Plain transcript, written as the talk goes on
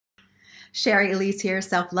Shari Alyse here,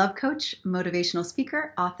 self-love coach, motivational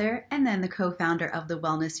speaker, author, and then the co-founder of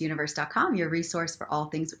thewellnessuniverse.com, your resource for all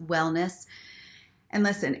things wellness. And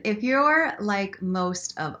listen, if you're like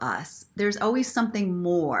most of us, there's always something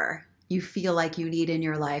more you feel like you need in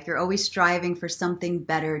your life. You're always striving for something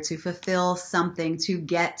better, to fulfill something, to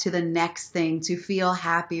get to the next thing, to feel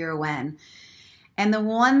happier when. And the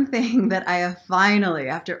one thing that I have finally,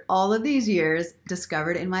 after all of these years,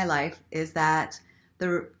 discovered in my life is that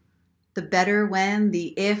the better when, the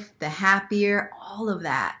if, the happier, all of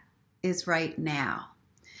that is right now.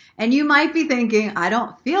 And you might be thinking, I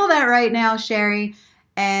don't feel that right now, Shari.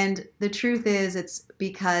 And the truth is, it's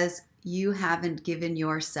because you haven't given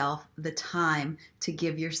yourself the time to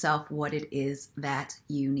give yourself what it is that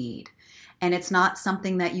you need. And it's not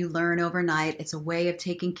something that you learn overnight. It's a way of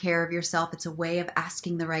taking care of yourself. It's a way of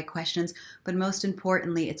asking the right questions. But most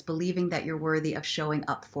importantly, it's believing that you're worthy of showing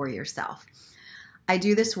up for yourself. I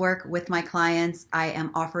do this work with my clients. I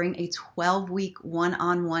am offering a 12-week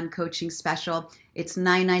one-on-one coaching special. It's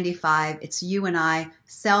 $9.95. It's you and I,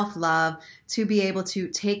 self-love, to be able to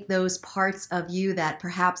take those parts of you that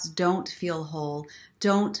perhaps don't feel whole,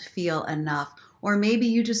 don't feel enough, or maybe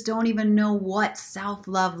you just don't even know what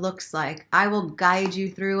self-love looks like. I will guide you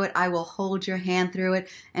through it. I will hold your hand through it,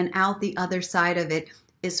 and out the other side of it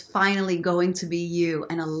is finally going to be you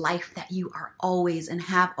and a life that you are always and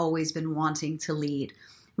have always been wanting to lead.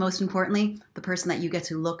 Most importantly, the person that you get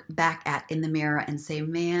to look back at in the mirror and say,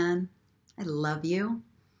 man, I love you.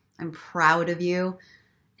 I'm proud of you.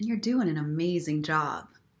 And you're doing an amazing job.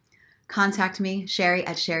 Contact me, Shari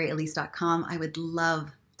at ShariAlyse.com. I would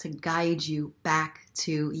love to guide you back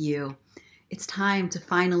to you. It's time to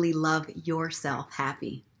finally love yourself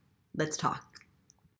happy. Let's talk.